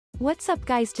What's up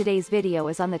guys, today's video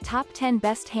is on the top 10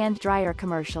 best hand dryer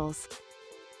commercials.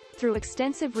 Through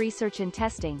extensive research and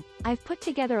testing, I've put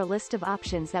together a list of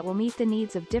options that will meet the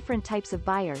needs of different types of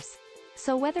buyers.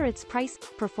 So whether it's price,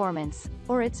 performance,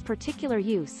 or its particular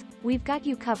use, we've got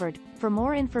you covered. For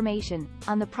more information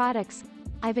on the products,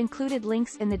 I've included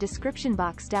links in the description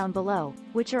box down below,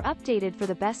 which are updated for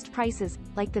the best prices.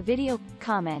 Like the video,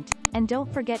 comment, and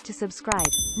don't forget to subscribe.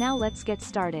 Now let's get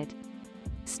started.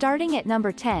 Starting at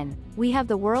number 10, we have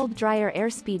the World Dryer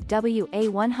AirSpeed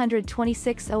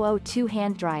WA126002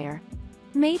 hand dryer.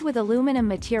 Made with aluminum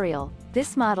material,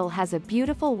 this model has a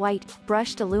beautiful white,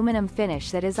 brushed aluminum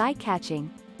finish that is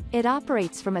eye-catching. It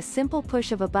operates from a simple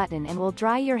push of a button and will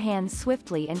dry your hands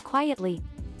swiftly and quietly.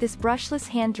 This brushless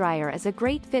hand dryer is a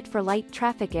great fit for light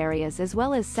traffic areas as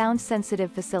well as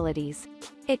sound-sensitive facilities.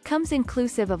 It comes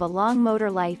inclusive of a long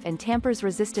motor life and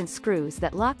tampers-resistant screws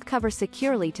that lock cover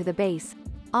securely to the base.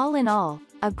 All in all,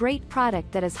 a great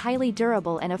product that is highly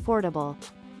durable and affordable.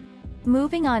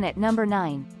 Moving on at number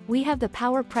 9, we have the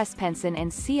PowerPress PENSON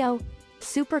and CO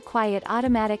Super Quiet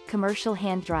Automatic Commercial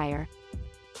Hand Dryer.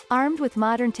 Armed with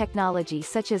modern technology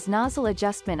such as nozzle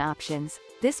adjustment options,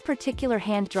 this particular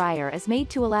hand dryer is made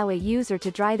to allow a user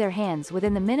to dry their hands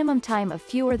within the minimum time of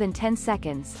fewer than 10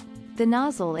 seconds. The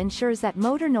nozzle ensures that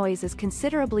motor noise is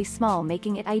considerably small,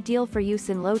 making it ideal for use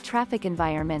in low-traffic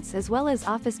environments as well as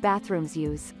office bathrooms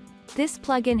use. This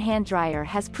plug-in hand dryer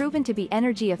has proven to be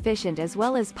energy efficient as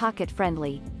well as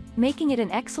pocket-friendly, making it an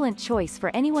excellent choice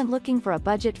for anyone looking for a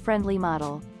budget-friendly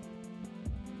model.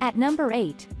 At number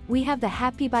 8, we have the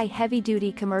Happybuy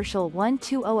Heavy-Duty Commercial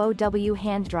 1200W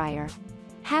Hand Dryer.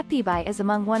 Happybuy is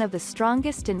among one of the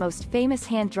strongest and most famous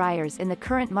hand dryers in the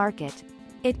current market.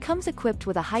 It comes equipped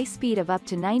with a high speed of up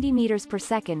to 90 meters per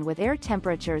second with air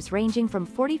temperatures ranging from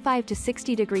 45 to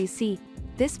 60 degrees C.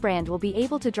 This brand will be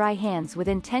able to dry hands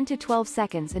within 10 to 12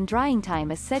 seconds, and drying time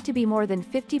is said to be more than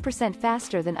 50%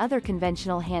 faster than other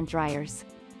conventional hand dryers.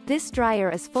 This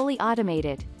dryer is fully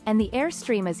automated, and the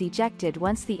airstream is ejected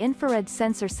once the infrared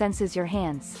sensor senses your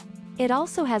hands. It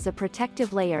also has a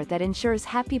protective layer that ensures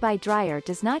Happybuy dryer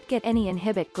does not get any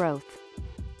inhibit growth.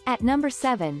 At number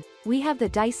 7, we have the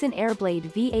Dyson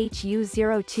Airblade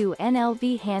VHU02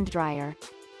 NLV hand dryer.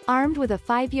 Armed with a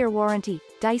 5-year warranty,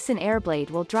 Dyson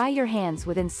Airblade will dry your hands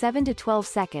within 7 to 12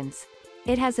 seconds.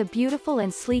 It has a beautiful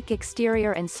and sleek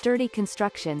exterior and sturdy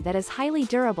construction that is highly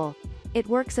durable. It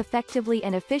works effectively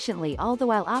and efficiently, all the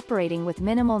while operating with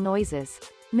minimal noises,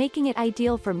 making it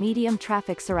ideal for medium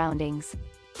traffic surroundings.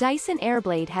 Dyson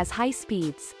Airblade has high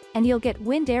speeds, and you'll get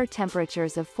wind air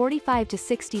temperatures of 45 to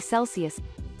 60 Celsius.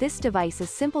 This device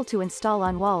is simple to install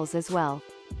on walls as well.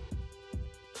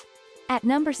 At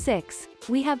number 6,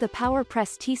 we have the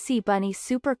PowerPress TCBunny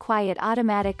Super Quiet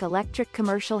Automatic Electric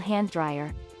Commercial Hand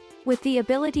Dryer. With the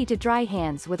ability to dry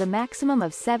hands with a maximum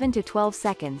of 7 to 12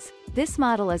 seconds, this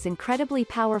model is incredibly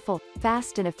powerful,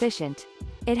 fast and efficient.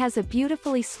 It has a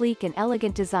beautifully sleek and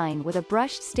elegant design with a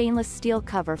brushed stainless steel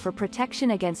cover for protection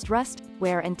against rust,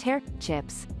 wear and tear,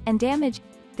 chips, and damage.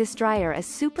 This dryer is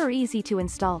super easy to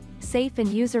install, safe and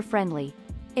user-friendly.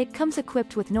 It comes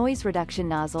equipped with noise reduction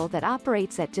nozzle that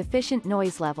operates at deficient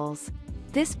noise levels.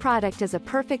 This product is a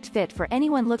perfect fit for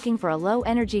anyone looking for a low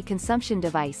energy consumption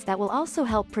device that will also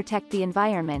help protect the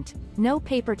environment. No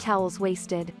paper towels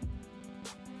wasted.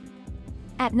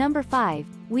 At number 5,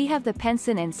 we have the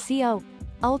PENSON and CO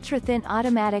Ultrathin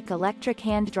Automatic Electric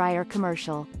Hand Dryer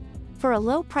Commercial. For a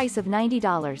low price of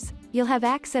 $90, you'll have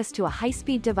access to a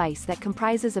high-speed device that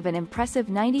comprises of an impressive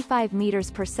 95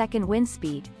 meters per second wind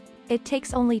speed. It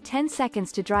takes only 10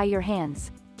 seconds to dry your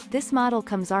hands. This model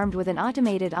comes armed with an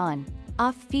automated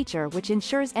on-off feature which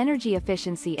ensures energy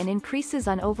efficiency and increases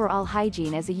on overall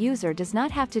hygiene, as a user does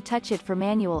not have to touch it for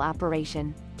manual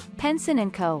operation. PENSON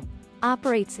 & Co.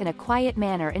 operates in a quiet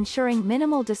manner, ensuring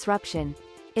minimal disruption.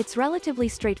 It's relatively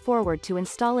straightforward to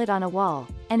install it on a wall,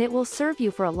 and it will serve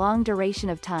you for a long duration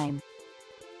of time.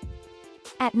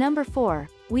 At number 4,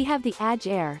 we have the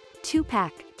AjAir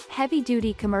 2-pack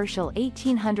Heavy-Duty Commercial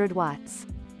 1800 watts.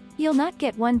 You'll not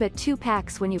get one but 2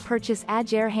 packs when you purchase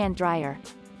AjAir hand dryer.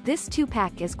 This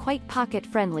 2-pack is quite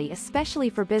pocket-friendly, especially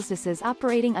for businesses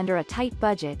operating under a tight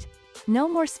budget. No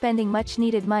more spending much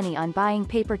needed money on buying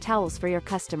paper towels for your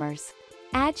customers.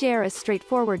 AjAir is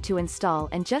straightforward to install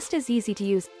and just as easy to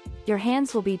use. Your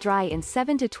hands will be dry in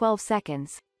 7 to 12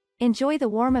 seconds. Enjoy the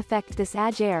warm effect this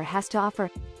AjAir has to offer.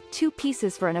 2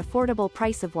 pieces for an affordable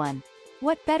price of 1.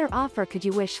 What better offer could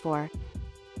you wish for?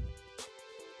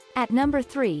 At number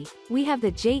 3, we have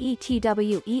the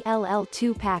JETWELL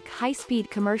 2-pack High-Speed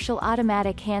Commercial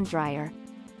Automatic Hand Dryer.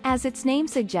 As its name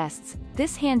suggests,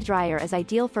 this hand dryer is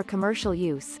ideal for commercial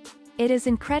use. It is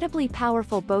incredibly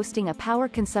powerful, boasting a power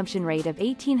consumption rate of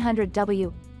 1800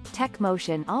 W.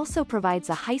 TCBunny also provides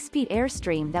a high-speed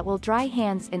airstream that will dry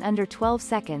hands in under 12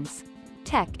 seconds.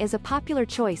 TCBunny is a popular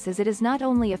choice as it is not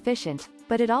only efficient,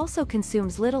 but it also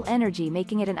consumes little energy,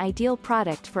 making it an ideal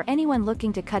product for anyone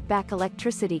looking to cut back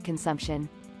electricity consumption.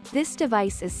 This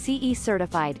device is CE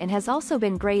certified and has also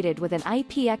been graded with an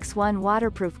IPX1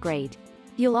 waterproof grade.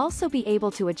 You'll also be able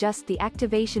to adjust the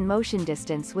activation motion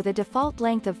distance with a default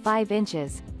length of 5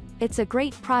 inches. It's a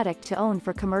great product to own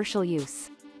for commercial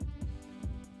use.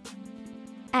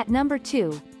 At number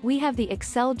 2, we have the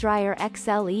XLERATOreco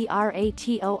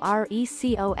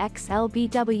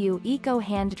XLBW Eco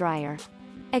Hand Dryer.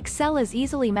 XL is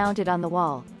easily mounted on the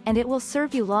wall, and it will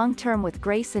serve you long-term with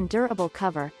grace and durable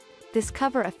cover. This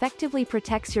cover effectively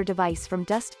protects your device from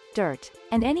dust, dirt,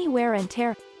 and any wear and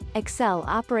tear. XL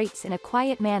operates in a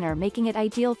quiet manner, making it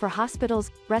ideal for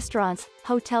hospitals, restaurants,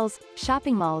 hotels,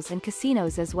 shopping malls and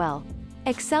casinos as well.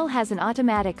 XL has an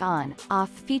automatic on-off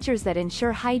features that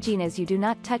ensure hygiene as you do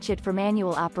not touch it for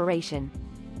manual operation.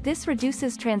 This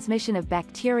reduces transmission of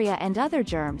bacteria and other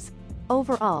germs.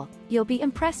 Overall, you'll be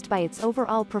impressed by its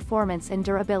overall performance and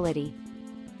durability.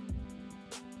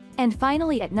 And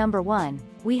finally at number 1,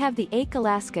 we have the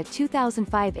AjAir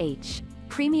 2005H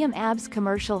Premium ABS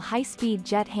Commercial High-Speed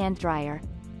Jet Hand Dryer.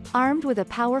 Armed with a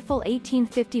powerful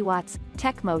 1850 watts,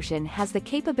 TCBunny has the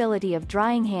capability of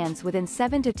drying hands within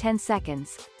 7 to 10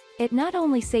 seconds. It not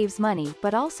only saves money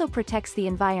but also protects the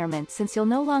environment, since you'll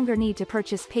no longer need to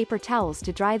purchase paper towels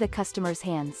to dry the customer's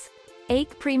hands.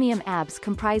 AjAir Premium ABS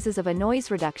comprises of a noise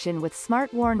reduction with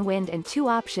smart warn wind and 2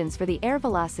 options for the air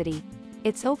velocity.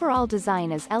 Its overall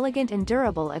design is elegant and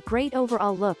durable, a great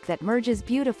overall look that merges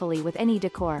beautifully with any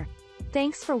decor.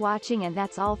 Thanks for watching, and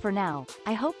that's all for now.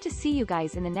 I hope to see you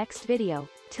guys in the next video.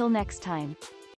 Till next time.